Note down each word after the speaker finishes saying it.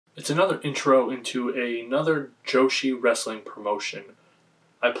It's another intro into another Joshi wrestling promotion.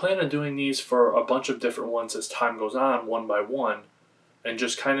 I plan on doing these for a bunch of different ones as time goes on, one by one, and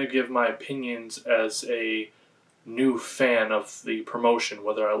just kind of give my opinions as a new fan of the promotion,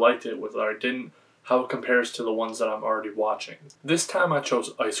 whether I liked it, whether I didn't, how it compares to the ones that I'm already watching. This time I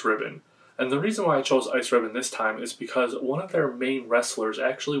chose Ice Ribbon. And the reason why I chose Ice Ribbon this time is because one of their main wrestlers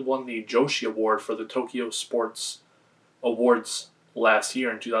actually won the Joshi Award for the Tokyo Sports Awards last year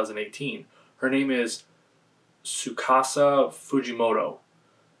in 2018. Her name is Tsukasa Fujimoto.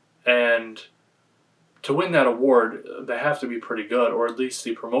 And to win that award, they have to be pretty good, or at least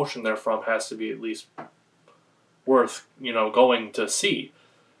the promotion they're from has to be at least worth, going to see.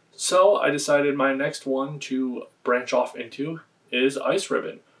 So I decided my next one to branch off into is Ice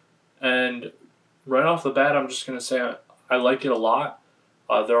Ribbon. And right off the bat, I'm just going to say I like it a lot.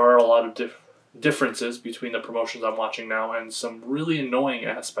 There are a lot of differences between the promotions I'm watching now and some really annoying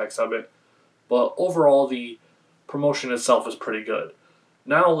aspects of it. But overall, the promotion itself is pretty good.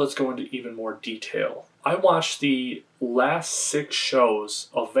 Now let's go into even more detail. I watched the last 6 shows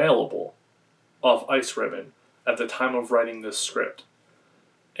available of Ice Ribbon at the time of writing this script.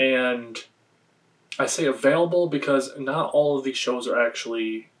 And I say available because not all of these shows are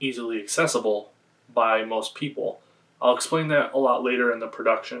actually easily accessible by most people. I'll explain that a lot later in the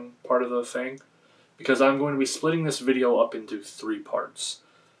production part of the thing, because I'm going to be splitting this video up into 3 parts.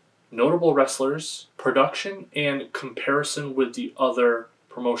 Notable wrestlers, production, and comparison with the other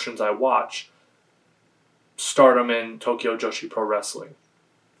promotions I watch, Stardom and Tokyo Joshi Pro Wrestling.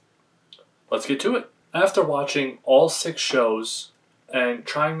 Let's get to it. After watching all 6 shows and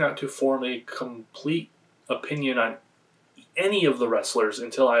trying not to form a complete opinion on any of the wrestlers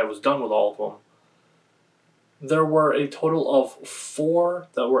until I was done with all of them, there were a total of 4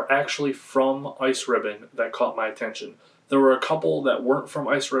 that were actually from Ice Ribbon that caught my attention. There were a couple that weren't from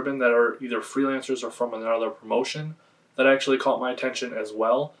Ice Ribbon that are either freelancers or from another promotion that actually caught my attention as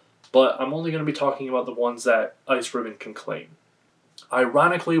well, but I'm only going to be talking about the ones that Ice Ribbon can claim.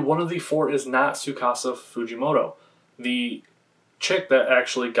 Ironically, one of the 4 is not Tsukasa Fujimoto, the chick that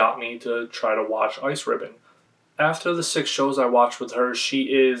actually got me to try to watch Ice Ribbon. After the 6 shows I watched with her, she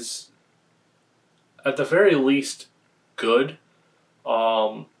is, at the very least, good.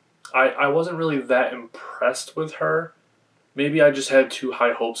 I wasn't really that impressed with her. Maybe I just had too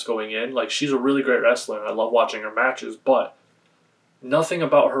high hopes going in. Like, she's a really great wrestler, and I love watching her matches, but nothing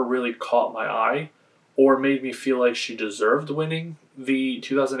about her really caught my eye or made me feel like she deserved winning the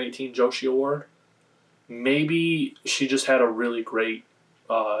 2018 Joshi Award. Maybe she just had a really great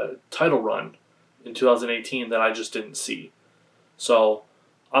title run in 2018 that I just didn't see. So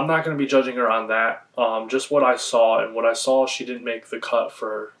I'm not going to be judging her on that. Just what I saw, and what I saw, she didn't make the cut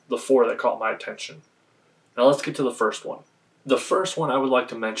for the 4 that caught my attention. Now let's get to the first one. The first one I would like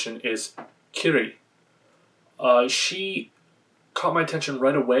to mention is Kiri. She caught my attention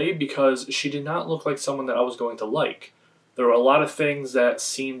right away because she did not look like someone that I was going to like. There were a lot of things that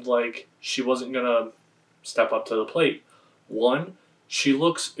seemed like she wasn't going to step up to the plate. One, she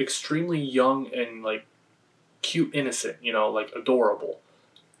looks extremely young and like cute, innocent, like adorable.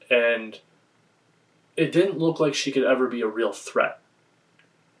 And it didn't look like she could ever be a real threat.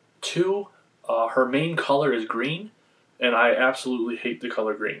 2, her main color is green, and I absolutely hate the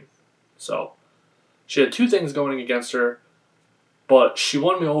color green. So she had 2 things going against her, but she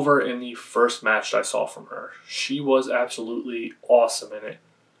won me over in the first match I saw from her. She was absolutely awesome in it.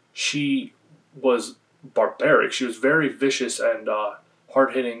 She was barbaric. She was very vicious and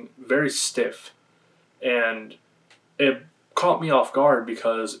hard-hitting, very stiff. And it caught me off guard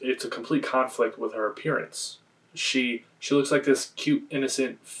because it's a complete conflict with her appearance. She looks like this cute,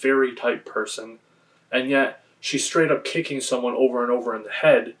 innocent, fairy-type person, and yet she's straight up kicking someone over and over in the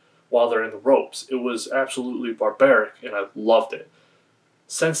head while they're in the ropes. It was absolutely barbaric, and I loved it.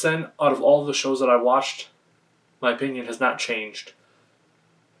 Since then, out of all of the shows that I watched, my opinion has not changed.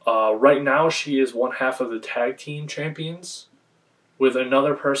 Right now, she is one half of the tag team champions with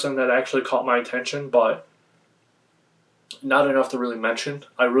another person that actually caught my attention, but not enough to really mention.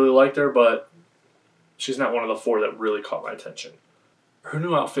 I really liked her, but she's not one of the 4 that really caught my attention. Her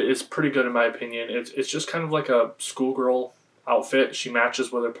new outfit is pretty good in my opinion. It's just kind of like a schoolgirl outfit. She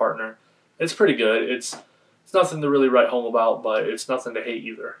matches with her partner. It's pretty good. It's nothing to really write home about, but it's nothing to hate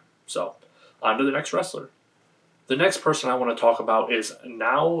either. So, on to the next wrestler. The next person I want to talk about is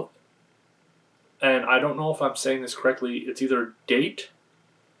Now, and I don't know if I'm saying this correctly, it's either Date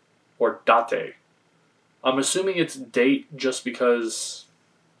or Date. I'm assuming it's Date just because,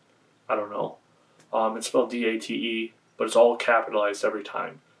 I don't know. It's spelled D-A-T-E, but it's all capitalized every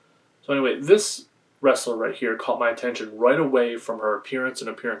time. So anyway, this wrestler right here caught my attention right away from her appearance and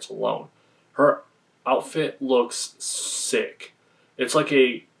appearance alone. Her outfit looks sick. It's like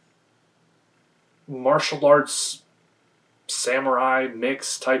a martial arts samurai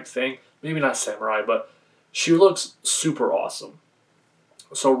mix type thing. Maybe not samurai, but she looks super awesome.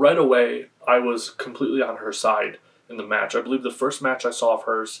 So right away, I was completely on her side in the match. I believe the first match I saw of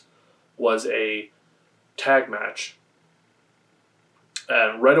hers was a tag match.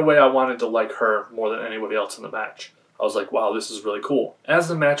 And right away, I wanted to like her more than anybody else in the match. I was like, wow, this is really cool. As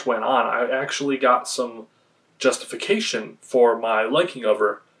the match went on, I actually got some justification for my liking of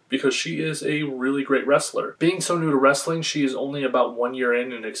her because she is a really great wrestler. Being so new to wrestling, she is only about 1 year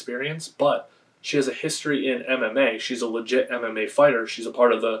in experience, but she has a history in MMA. She's a legit MMA fighter. She's a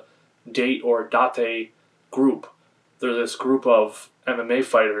part of the Date or Date group. They're this group of MMA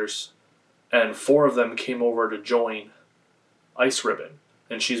fighters, and 4 of them came over to join Ice Ribbon,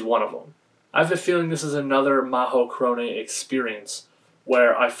 and she's one of them. I have a feeling this is another Maho Krone experience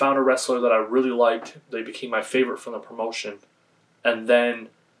where I found a wrestler that I really liked. They became my favorite from the promotion, and then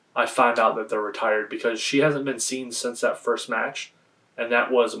I find out that they're retired because she hasn't been seen since that first match, and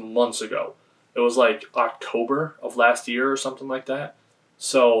that was months ago. It was like October of last year or something like that.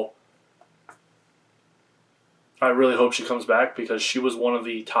 So I really hope she comes back because she was one of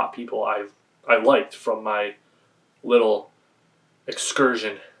the top people I liked from my little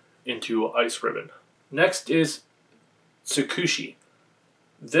excursion into Ice Ribbon. Next is Tsukushi.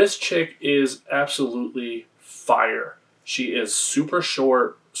 This chick is absolutely fire. She is super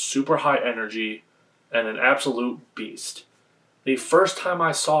short, super high energy, and an absolute beast. The first time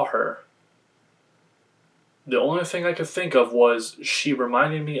I saw her, the only thing I could think of was she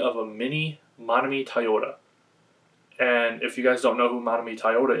reminded me of a mini Manami Toyota. And if you guys don't know who Manami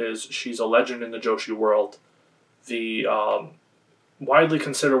Toyota is, she's a legend in the Joshi world. The widely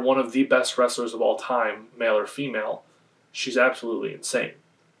considered one of the best wrestlers of all time, male or female. She's absolutely insane.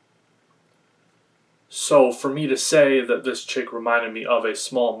 So for me to say that this chick reminded me of a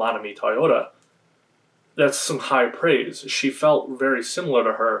small Manami Toyota, that's some high praise. She felt very similar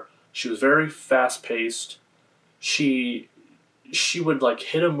to her. She was very fast-paced. She would like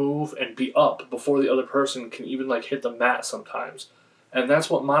hit a move and be up before the other person can even like hit the mat sometimes. And that's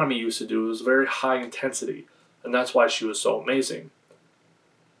what Manami used to do. It was very high intensity. And that's why she was so amazing.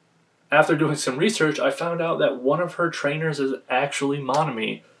 After doing some research, I found out that one of her trainers is actually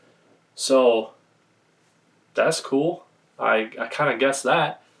Manami. So that's cool. I kind of guessed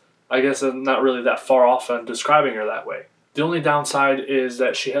that. I guess I'm not really that far off on describing her that way. The only downside is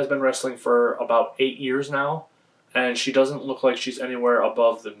that she has been wrestling for about 8 years now, and she doesn't look like she's anywhere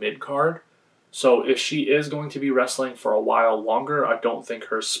above the mid-card. So if she is going to be wrestling for a while longer, I don't think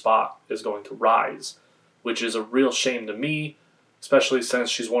her spot is going to rise, which is a real shame to me, especially since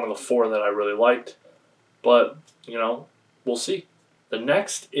she's one of the 4 that I really liked. But, you know, we'll see. The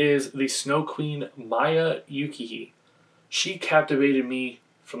next is the Snow Queen Maya Yukihi. She captivated me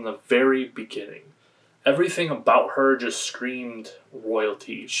from the very beginning. Everything about her just screamed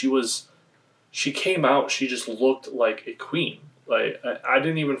royalty. She came out, she just looked like a queen. Like I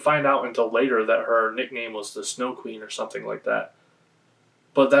didn't even find out until later that her nickname was the Snow Queen or something like that.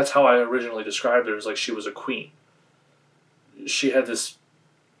 But that's how I originally described her, as like she was a queen. She had this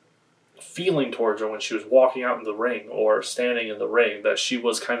feeling towards her when she was walking out in the ring or standing in the ring that she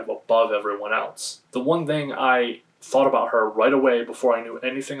was kind of above everyone else. The one thing I thought about her right away before I knew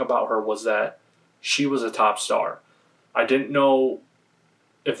anything about her was that she was a top star. I didn't know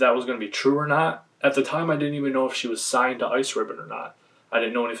if that was going to be true or not. At the time, I didn't even know if she was signed to Ice Ribbon or not. I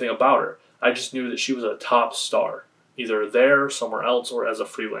didn't know anything about her. I just knew that she was a top star, either there, somewhere else, or as a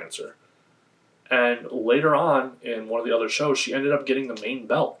freelancer. And later on, in one of the other shows, she ended up getting the main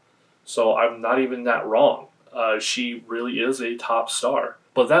belt. So I'm not even that wrong. She really is a top star.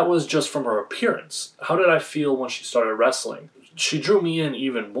 But that was just from her appearance. How did I feel when she started wrestling? She drew me in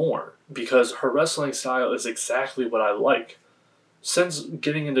even more because her wrestling style is exactly what I like. Since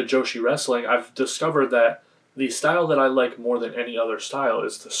getting into Joshi wrestling, I've discovered that the style that I like more than any other style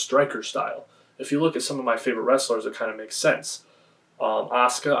is the striker style. If you look at some of my favorite wrestlers, it kind of makes sense.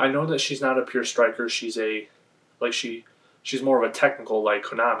 Asuka, I know that she's not a pure striker. She's she's more of a technical like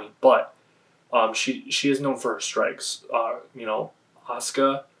Konami, but she is known for her strikes.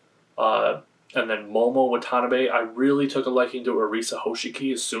 Asuka, and then Momo Watanabe. I really took a liking to Arisa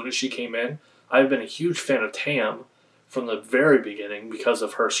Hoshiki as soon as she came in. I've been a huge fan of Tam from the very beginning because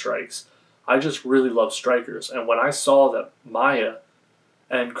of her strikes. I just really love strikers. And when I saw that Maya,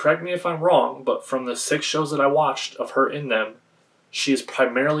 and correct me if I'm wrong, but from the 6 shows that I watched of her in them, she is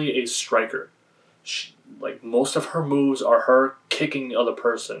primarily a striker. Most of her moves are her kicking the other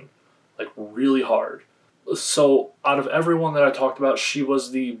person. like really hard. So out of everyone that I talked about, she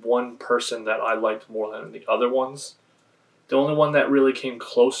was the one person that I liked more than the other ones. The only one that really came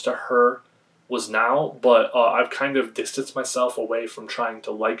close to her was Now, but I've kind of distanced myself away from trying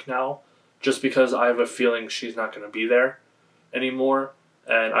to like Now, just because I have a feeling she's not going to be there anymore,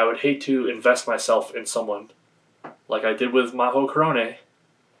 and I would hate to invest myself in someone like I did with Maho Korone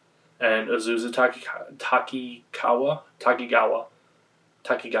and Azusa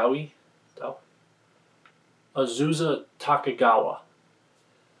Takigawi? No. Azusa Takigawa.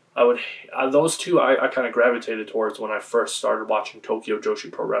 Those two I kind of gravitated towards when I first started watching Tokyo Joshi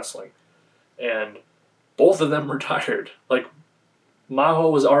Pro Wrestling, and both of them retired. Like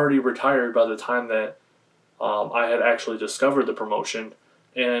Maho was already retired by the time that I had actually discovered the promotion,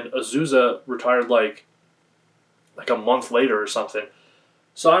 and Azusa retired like a month later or something.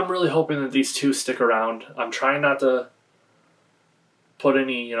 So I'm really hoping that these two stick around. I'm trying not to put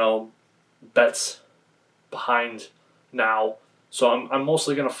any bets behind Now. So I'm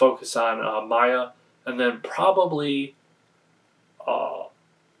mostly going to focus on Maya, and then probably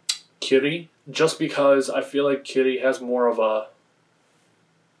Kiri, just because I feel like Kiri has more of a...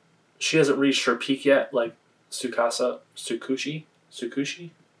 She hasn't reached her peak yet, like Tsukushi?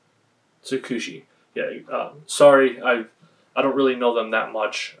 Yeah, sorry, I don't really know them that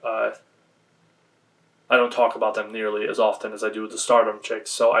much. I don't talk about them nearly as often as I do with the Stardom chicks,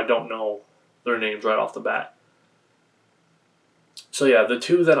 so I don't know their names right off the bat. So yeah, the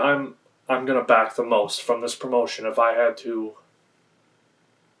two that I'm gonna back the most from this promotion, if I had to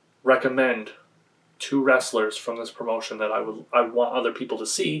recommend two wrestlers from this promotion that I want other people to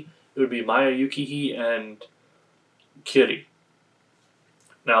see, it would be Maya Yukihi and Kiri.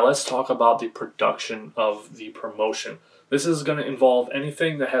 Now let's talk about the production of the promotion. This is going to involve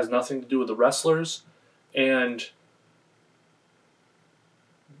anything that has nothing to do with the wrestlers, and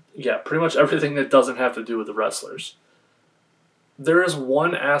yeah, pretty much everything that doesn't have to do with the wrestlers. There is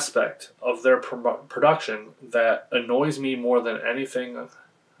one aspect of their production that annoys me more than anything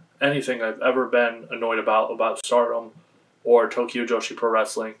I've ever been annoyed about Stardom or Tokyo Joshi Pro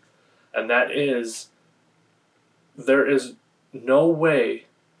Wrestling, and that is there is no way,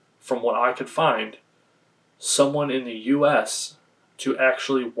 from what I could find, someone in the U.S. to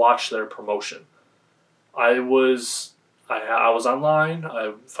actually watch their promotion. I was online.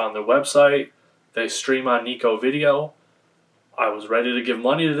 I found their website. They stream on Nico Video. I was ready to give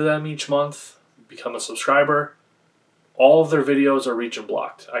money to them each month, become a subscriber. All of their videos are region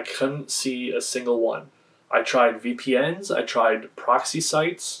blocked. I couldn't see a single one. I tried VPNs. I tried proxy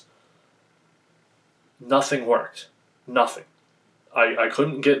sites. Nothing worked. Nothing. I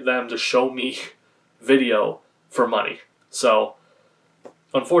couldn't get them to show me video for money. So,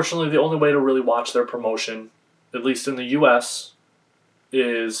 unfortunately, the only way to really watch their promotion, at least in the US,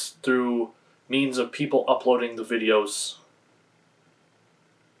 is through means of people uploading the videos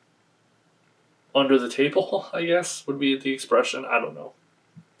under the table, I guess, would be the expression. I don't know.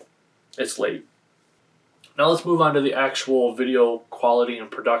 It's late. Now let's move on to the actual video quality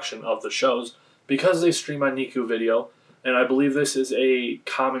and production of the shows. Because they stream on Niku Video, and I believe this is a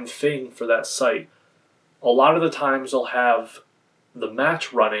common thing for that site, a lot of the times they'll have the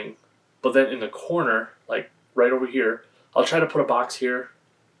match running, but then in the corner, like right over here, I'll try to put a box here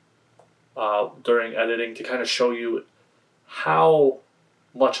during editing to kind of show you how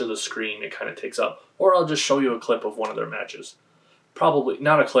much of the screen it kind of takes up. Or I'll just show you a clip of one of their matches. Probably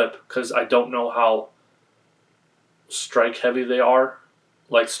not a clip, because I don't know how strike heavy they are,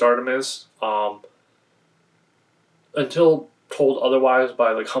 like Stardom is. Until told otherwise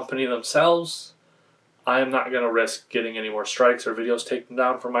by the company themselves, I am not going to risk getting any more strikes or videos taken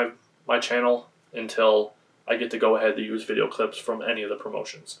down from my channel until I get to go ahead to use video clips from any of the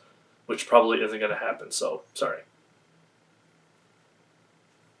promotions, which probably isn't going to happen, so sorry.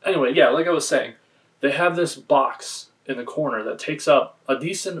 Anyway, yeah, like I was saying, they have this box in the corner that takes up a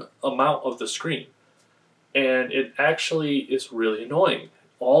decent amount of the screen, and it actually is really annoying.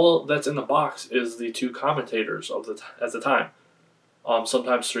 All that's in the box is the two commentators at the time.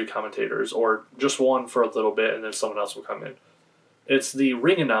 Sometimes three commentators, or just one for a little bit, and then someone else will come in. It's the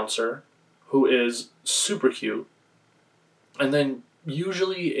ring announcer, who is super cute, and then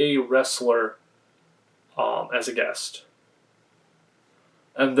usually a wrestler as a guest.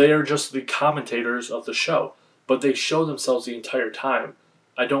 And they are just the commentators of the show, but they show themselves the entire time.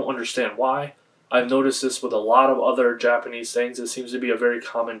 I don't understand why. I've noticed this with a lot of other Japanese things. It seems to be a very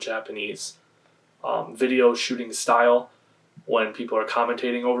common Japanese video shooting style when people are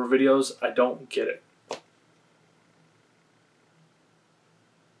commentating over videos. I don't get it.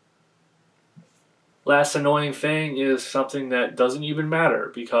 Last annoying thing is something that doesn't even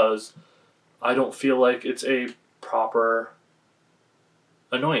matter, because I don't feel like it's a proper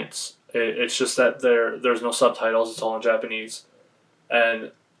annoyance. It's just that there's no subtitles, it's all in Japanese.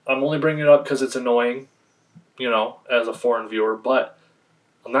 And I'm only bringing it up because it's annoying, you know, as a foreign viewer, but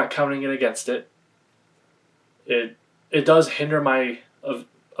I'm not counting it against it. It does hinder my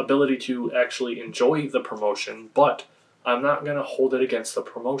ability to actually enjoy the promotion, but I'm not going to hold it against the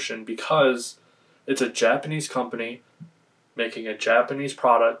promotion because it's a Japanese company making a Japanese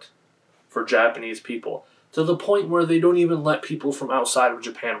product for Japanese people, to the point where they don't even let people from outside of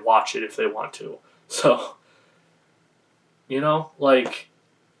Japan watch it if they want to. So, you know, like,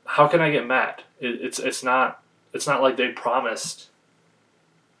 how can I get mad? It's not like they promised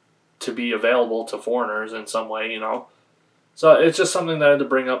to be available to foreigners in some way, you know. So it's just something that I had to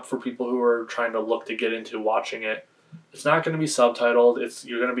bring up for people who are trying to look to get into watching it. It's not going to be subtitled.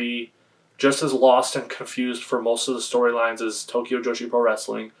 You're going to be just as lost and confused for most of the storylines as Tokyo Joshi Pro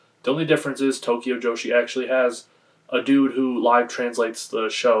Wrestling. The only difference is Tokyo Joshi actually has a dude who live translates the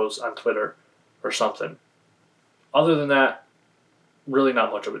shows on Twitter or something. Other than that, really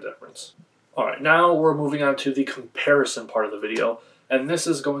not much of a difference. Alright, now we're moving on to the comparison part of the video, and this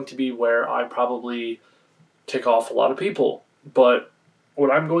is going to be where I probably tick off a lot of people. But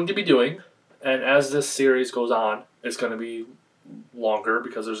what I'm going to be doing, and as this series goes on, it's going to be longer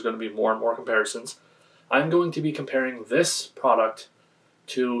because there's going to be more and more comparisons, I'm going to be comparing this product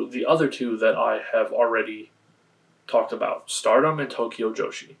to the other two that I have already talked about, Stardom and Tokyo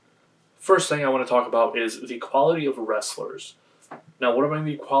Joshi. First thing I want to talk about is the quality of wrestlers. Now, what I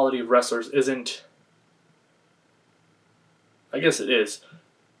mean by quality of wrestlers isn't... I guess it is.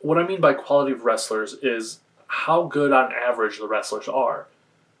 What I mean by quality of wrestlers is how good on average the wrestlers are.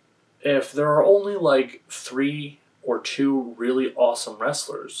 If there are only like 3 or 2 really awesome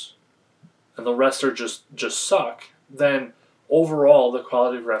wrestlers, and the rest are just suck, then overall the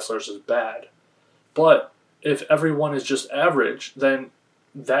quality of wrestlers is bad. But if everyone is just average, then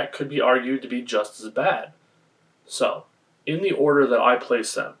that could be argued to be just as bad. So, in the order that I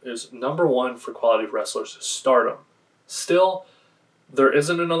place them is number 1 for quality of wrestlers is Stardom. Still, there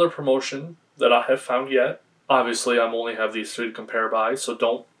isn't another promotion that I have found yet. Obviously, I only have these 3 to compare by, so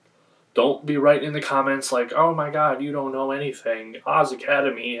don't be writing in the comments like, oh my god, you don't know anything. Oz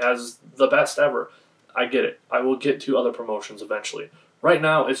Academy has the best ever. I get it. I will get to other promotions eventually. Right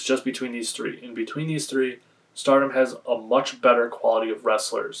now, it's just between these 3. In between these 3, Stardom has a much better quality of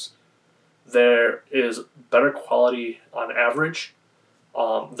wrestlers. There is better quality on average.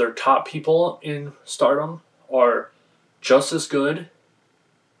 Their top people in Stardom are just as good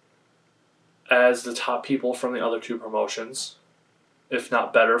as the top people from the other 2 promotions, if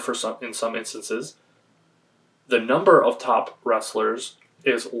not better in some instances. The number of top wrestlers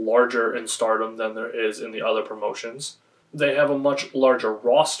is larger in Stardom than there is in the other promotions. They have a much larger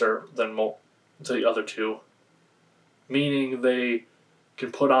roster than the other 2, meaning they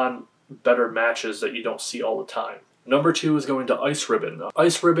can put on better matches that you don't see all the time. Number 2 is going to Ice Ribbon.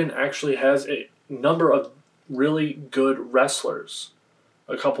 Ice Ribbon actually has a number of really good wrestlers.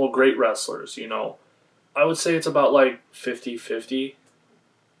 A couple of great wrestlers, you know. I would say it's about like 50-50.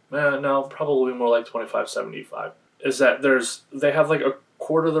 No, probably more like 25-75. Is that they have like a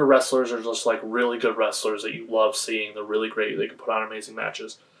quarter of the wrestlers are just like really good wrestlers that you love seeing. They're really great. They can put on amazing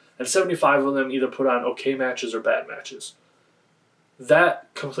matches. And 75 of them either put on okay matches or bad matches.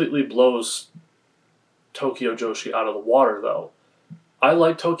 That completely blows Tokyo Joshi out of the water, though. I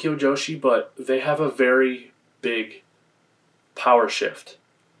like Tokyo Joshi, but they have a very big power shift.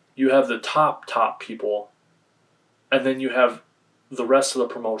 You have the top people, and then you have the rest of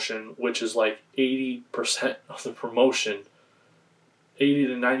the promotion, which is like 80% of the promotion. 80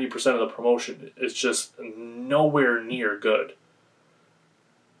 to 90% of the promotion is just nowhere near good.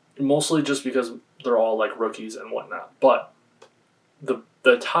 Mostly just because they're all like rookies and whatnot. But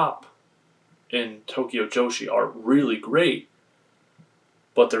the top in Tokyo Joshi are really great,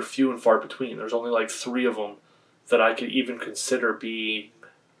 but they're few and far between. There's only like 3 of them that I could even consider being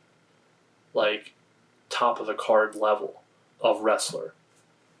like top of the card level of wrestler.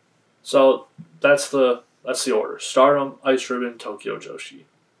 So that's the order. Stardom, Ice Ribbon, Tokyo Joshi.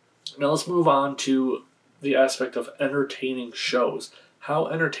 Now let's move on to the aspect of entertaining shows. How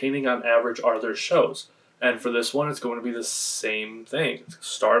entertaining on average are their shows? And for this one, it's going to be the same thing.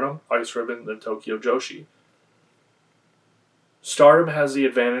 Stardom, Ice Ribbon, then Tokyo Joshi. Stardom has the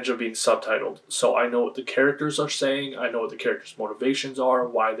advantage of being subtitled, so I know what the characters are saying, I know what the characters' motivations are,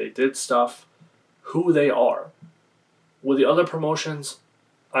 why they did stuff, who they are. With the other promotions,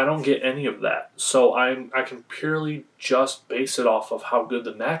 I don't get any of that, so I can purely just base it off of how good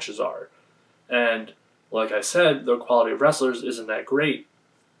the matches are. And like I said, the quality of wrestlers isn't that great.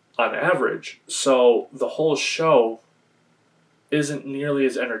 on average. So the whole show isn't nearly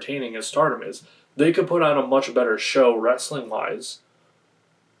as entertaining as Stardom is. They could put on a much better show wrestling wise,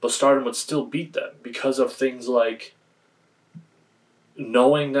 but Stardom would still beat them because of things like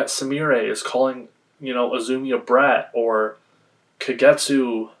knowing that Samire is calling, Azumi a brat, or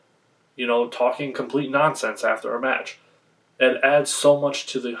Kagetsu, talking complete nonsense after a match. It adds so much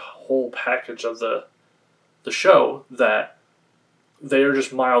to the whole package of the show that they are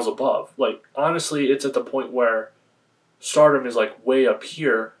just miles above. Like, honestly, it's at the point where Stardom is like way up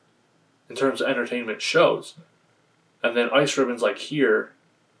here in terms of entertainment shows. And then Ice Ribbon's like here.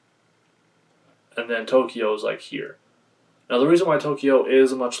 And then Tokyo's like here. Now, the reason why Tokyo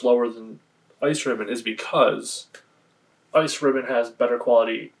is much lower than Ice Ribbon is because Ice Ribbon has better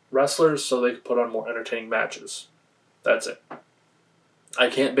quality wrestlers, so they can put on more entertaining matches. That's it. I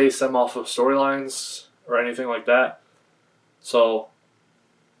can't base them off of storylines or anything like that. So,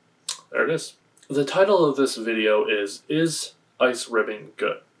 there it is. The title of this video is Ice Ribbon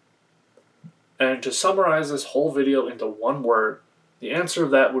Good? And to summarize this whole video into one word, the answer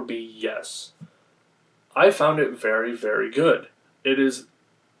of that would be yes. I found it very, very good. It is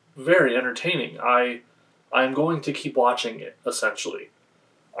very entertaining. I'm going to keep watching it, essentially.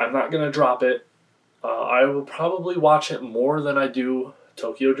 I'm not going to drop it. I will probably watch it more than I do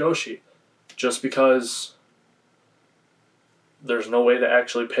Tokyo Joshi, just because there's no way to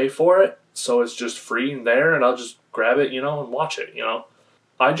actually pay for it, so it's just free and there, and I'll just grab it, and watch it,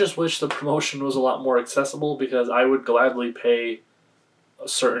 I just wish the promotion was a lot more accessible, because I would gladly pay a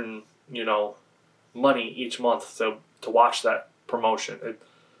certain, money each month to watch that promotion.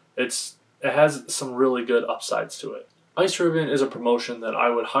 It has some really good upsides to it. Ice Ribbon is a promotion that I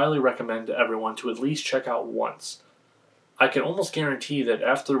would highly recommend to everyone to at least check out once. I can almost guarantee that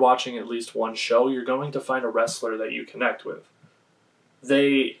after watching at least one show, you're going to find a wrestler that you connect with.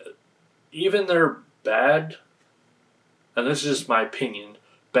 Even they're bad, and this is just my opinion,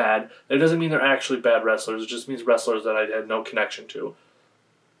 bad, it doesn't mean they're actually bad wrestlers, it just means wrestlers that I had no connection to.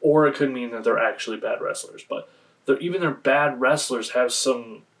 Or it could mean that they're actually bad wrestlers, but even their bad wrestlers have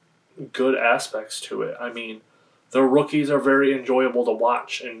some good aspects to it. I mean, their rookies are very enjoyable to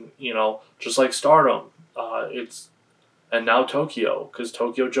watch, and just like Stardom, and now Tokyo, because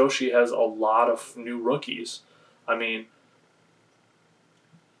Tokyo Joshi has a lot of new rookies. I mean,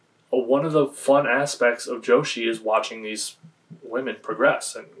 one of the fun aspects of Joshi is watching these women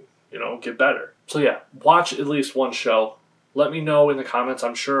progress and get better. So yeah, watch at least one show. Let me know in the comments.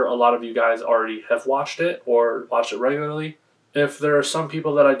 I'm sure a lot of you guys already have watched it or watch it regularly. If there are some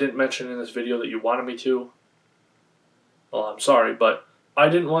people that I didn't mention in this video that you wanted me to, well, I'm sorry, but I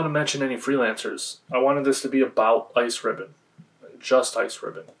didn't want to mention any freelancers. I wanted this to be about Ice Ribbon. Just Ice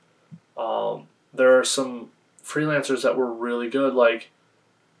Ribbon. There are some freelancers that were really good, like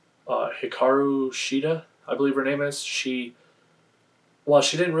Hikaru Shida, I believe her name is. She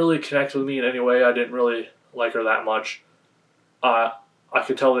didn't really connect with me in any way. I didn't really like her that much. I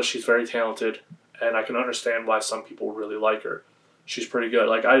could tell that she's very talented, and I can understand why some people really like her. She's pretty good.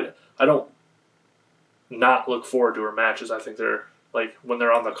 Like, I don't not look forward to her matches. I think they're, like, when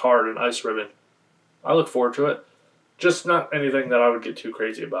they're on the card in Ice Ribbon, I look forward to it. Just not anything that I would get too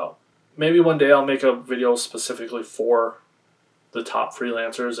crazy about. Maybe one day I'll make a video specifically for the top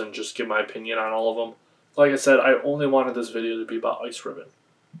freelancers and just give my opinion on all of them. Like I said, I only wanted this video to be about Ice Ribbon.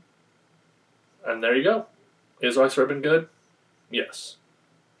 And there you go. Is Ice Ribbon good? Yes.